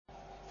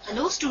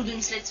Hello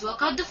students, let's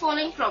work out the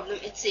following problem.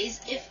 It says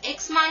if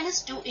x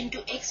minus 2 into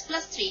x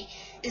plus 3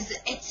 is the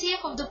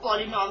HCF of the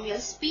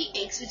polynomials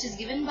px, which is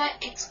given by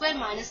x square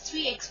minus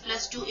 3x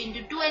plus 2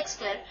 into 2x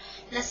square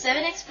plus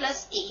 7x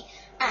plus a,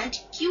 and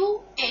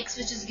qx,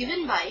 which is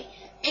given by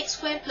x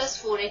square plus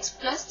 4x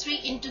plus 3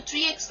 into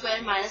 3x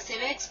square minus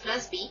 7x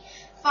plus b,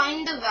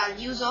 find the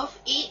values of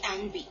a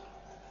and b.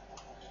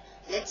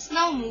 Let's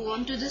now move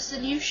on to the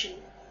solution.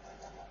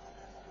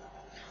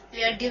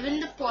 We are given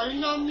the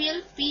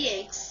polynomial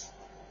px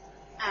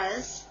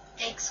as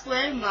x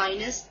square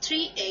minus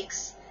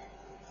 3x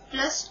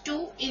plus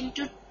 2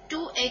 into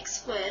 2x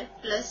square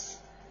plus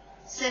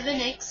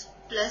 7x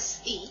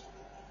plus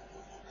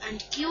a, and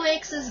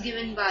qx is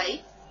given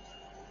by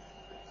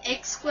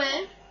x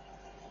square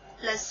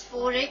plus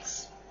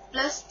 4x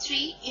plus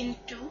 3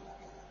 into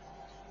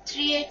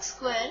 3x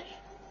square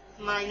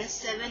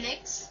minus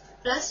 7x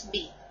plus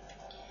b,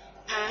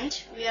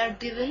 and we are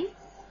given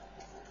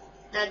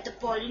that the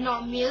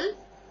polynomial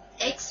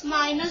x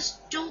minus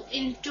 2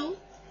 into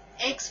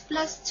x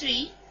plus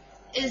 3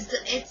 is the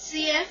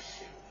HCF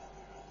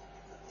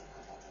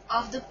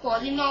of the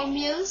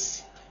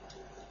polynomials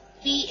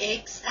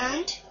px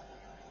and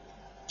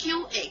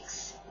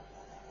qx.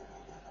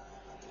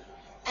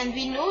 And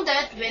we know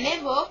that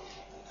whenever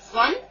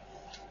one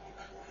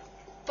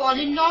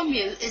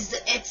polynomial is the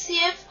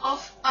HCF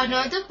of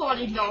another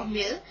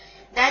polynomial,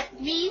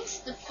 that means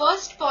the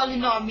first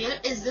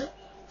polynomial is the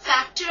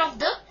factor of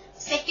the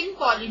second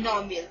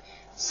polynomial.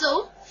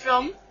 So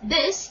from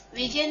this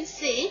we can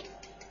say,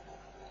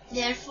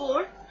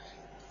 therefore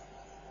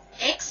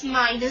x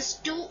minus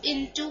 2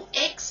 into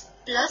x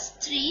plus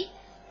 3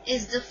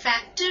 is the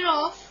factor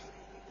of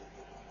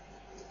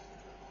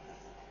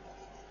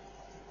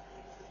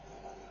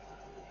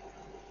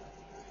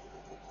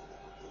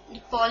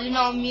the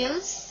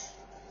polynomials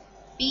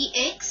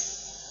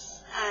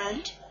px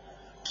and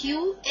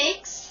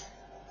qx.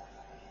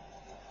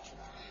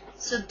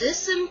 So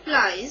this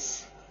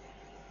implies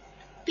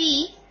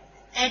p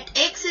at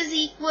x is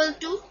equal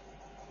to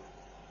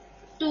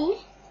 2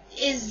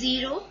 is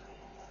 0,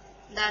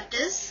 that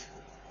is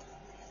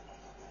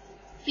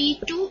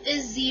p2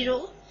 is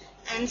 0,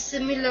 and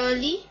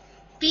similarly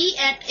p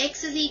at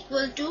x is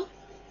equal to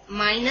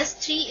minus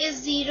 3 is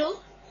 0,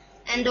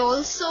 and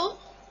also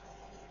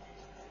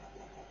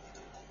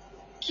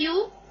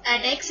q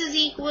at x is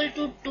equal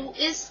to 2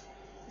 is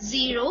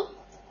 0,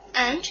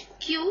 and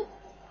q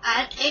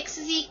at x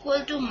is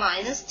equal to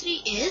minus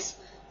 3 is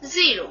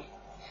 0.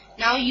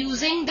 Now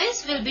using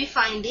this we'll be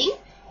finding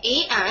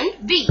a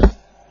and b,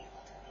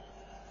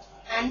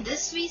 and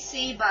this we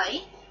say by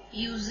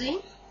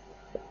using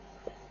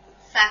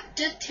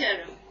factor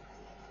theorem.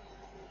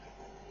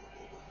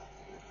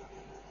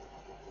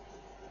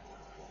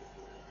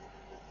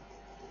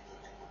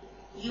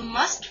 You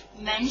must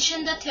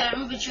mention the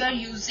theorem which you are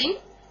using.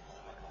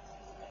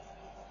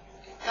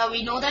 Now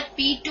we know that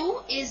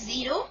p2 is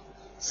 0,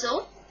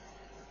 so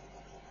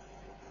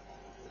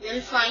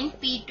we'll find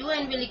p2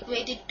 and we'll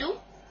equate it to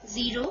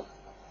 0.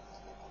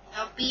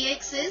 Now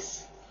px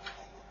is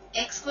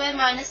x square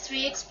minus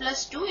 3x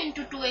plus 2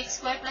 into 2x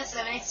square plus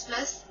 7x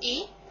plus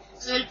a.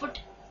 So we'll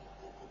put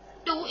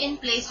 2 in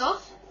place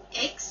of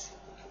x.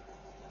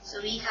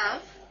 So we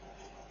have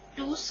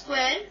 2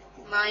 square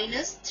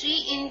minus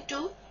 3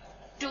 into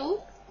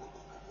 2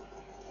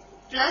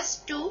 plus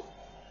 2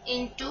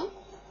 into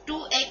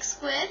 2x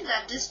square,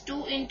 that is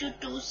 2 into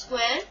 2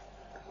 square,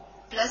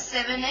 plus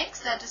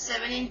 7x, that is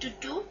 7 into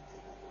 2,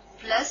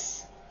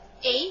 plus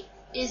a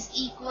is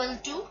equal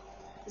to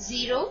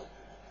 0.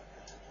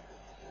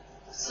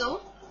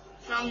 So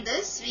from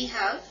this we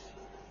have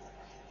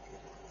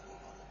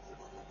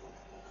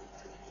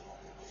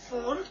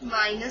 4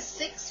 minus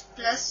 6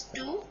 plus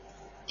 2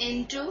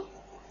 into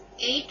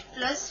 8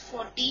 plus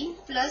 14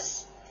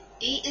 plus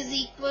a is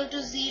equal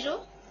to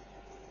 0.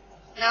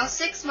 Now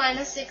 6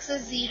 minus 6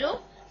 is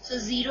 0, so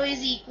 0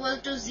 is equal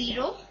to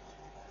 0,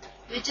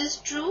 which is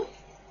true.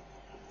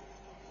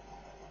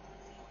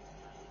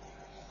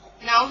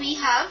 Now we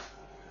have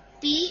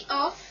p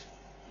of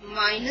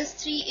minus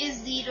 3 is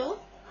 0,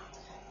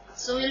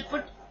 so we'll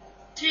put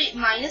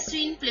minus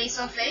 3 in place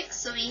of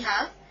x. So we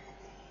have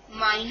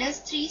minus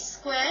 3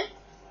 square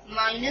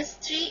minus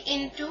 3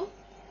 into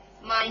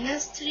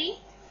minus 3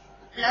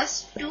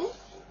 plus 2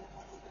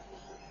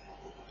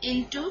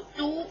 into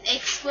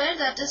 2x square,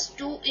 that is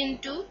 2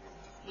 into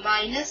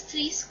minus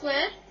 3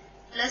 square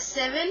plus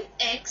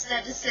 7x,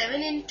 that is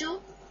 7 into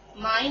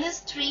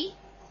minus 3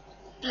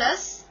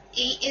 plus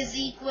a is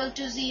equal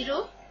to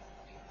 0,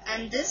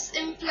 and this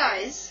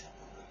implies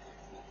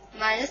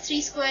minus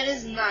 3 square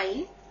is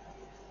 9,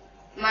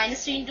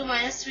 minus 3 into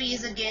minus 3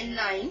 is again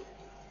 9,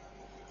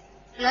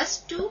 plus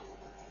 2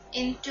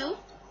 into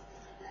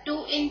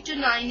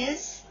 9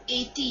 is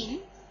 18,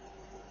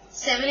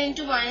 7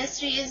 into minus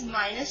 3 is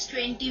minus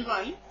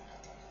 21,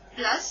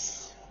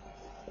 plus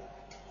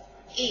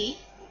a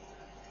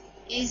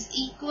is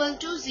equal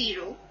to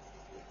 0,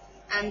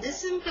 and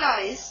this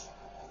implies,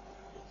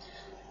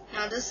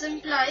 now this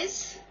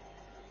implies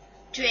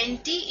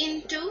 20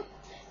 into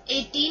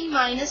 18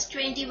 minus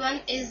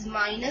 21 is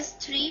minus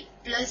 3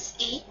 plus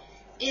a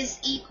is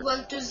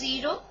equal to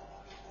 0.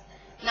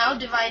 Now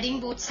dividing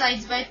both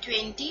sides by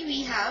 20,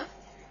 we have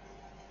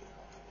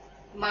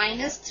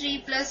minus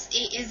 3 plus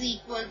a is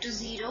equal to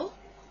 0,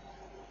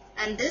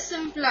 and this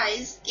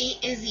implies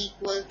a is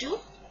equal to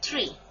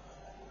 3.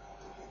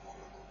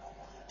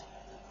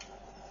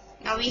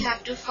 Now we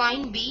have to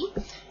find b.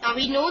 Now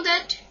we know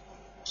that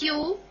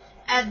q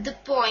at the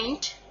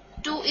point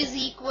 2 is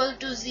equal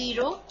to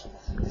 0.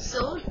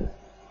 So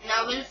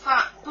now we'll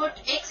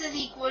put x is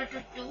equal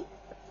to 2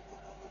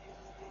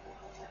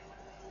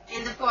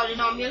 in the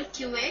polynomial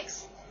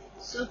qx.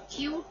 So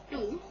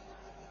q2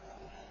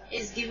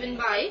 is given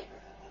by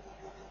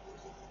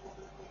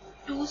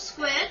 2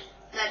 square,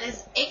 that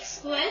is x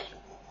square,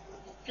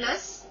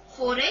 plus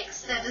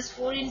 4x, that is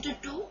 4 into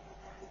 2,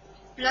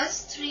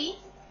 plus 3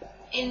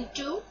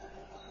 into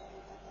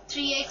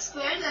 3x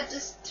square, that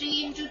is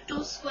 3 into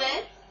 2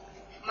 square,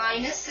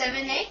 minus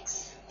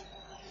 7x,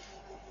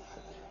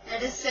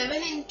 that is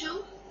 7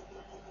 into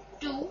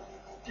 2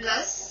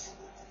 plus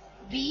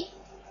b,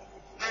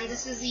 and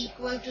this is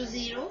equal to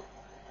 0.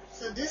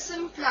 So this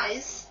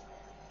implies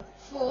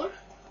 4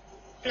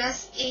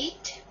 plus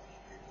 8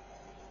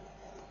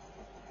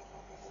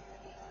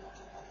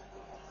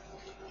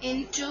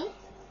 into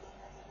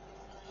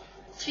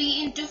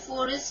 3 into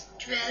 4 is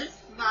 12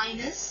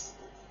 minus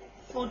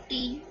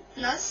 14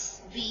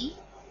 plus b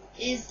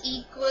is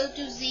equal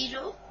to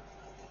 0,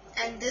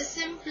 and this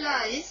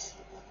implies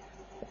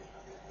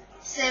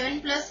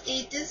 7 plus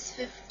 8 is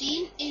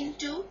 15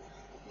 into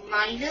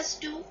minus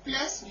 2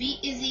 plus b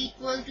is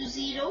equal to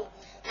 0.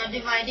 Now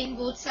dividing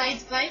both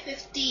sides by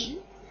 15,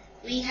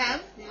 we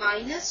have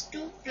minus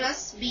 2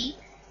 plus b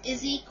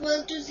is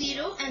equal to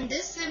 0, and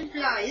this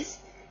implies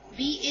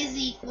b is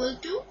equal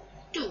to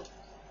 2.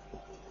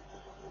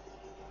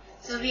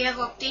 So we have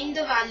obtained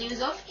the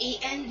values of a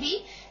and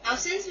b. Now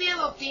since we have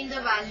obtained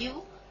the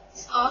values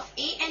of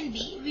a and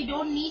b, we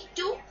don't need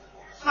to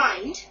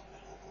find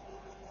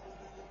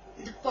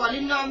the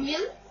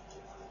polynomial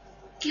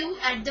q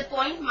at the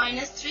point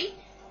minus 3.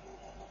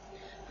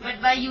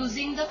 But by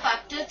using the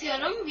factor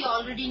theorem, we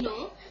already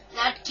know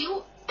that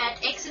q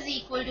at x is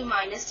equal to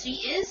minus 3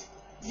 is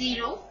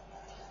 0.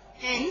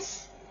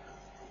 Hence,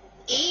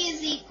 a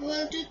is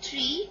equal to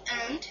 3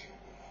 and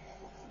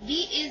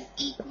b is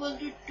equal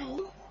to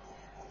 2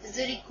 is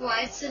the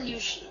required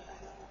solution.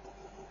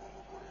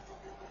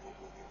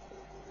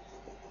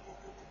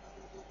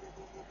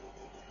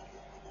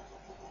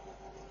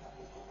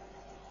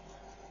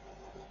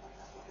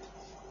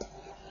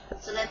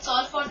 So that's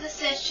all for this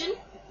session.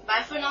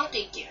 Bye for now.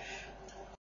 Take care.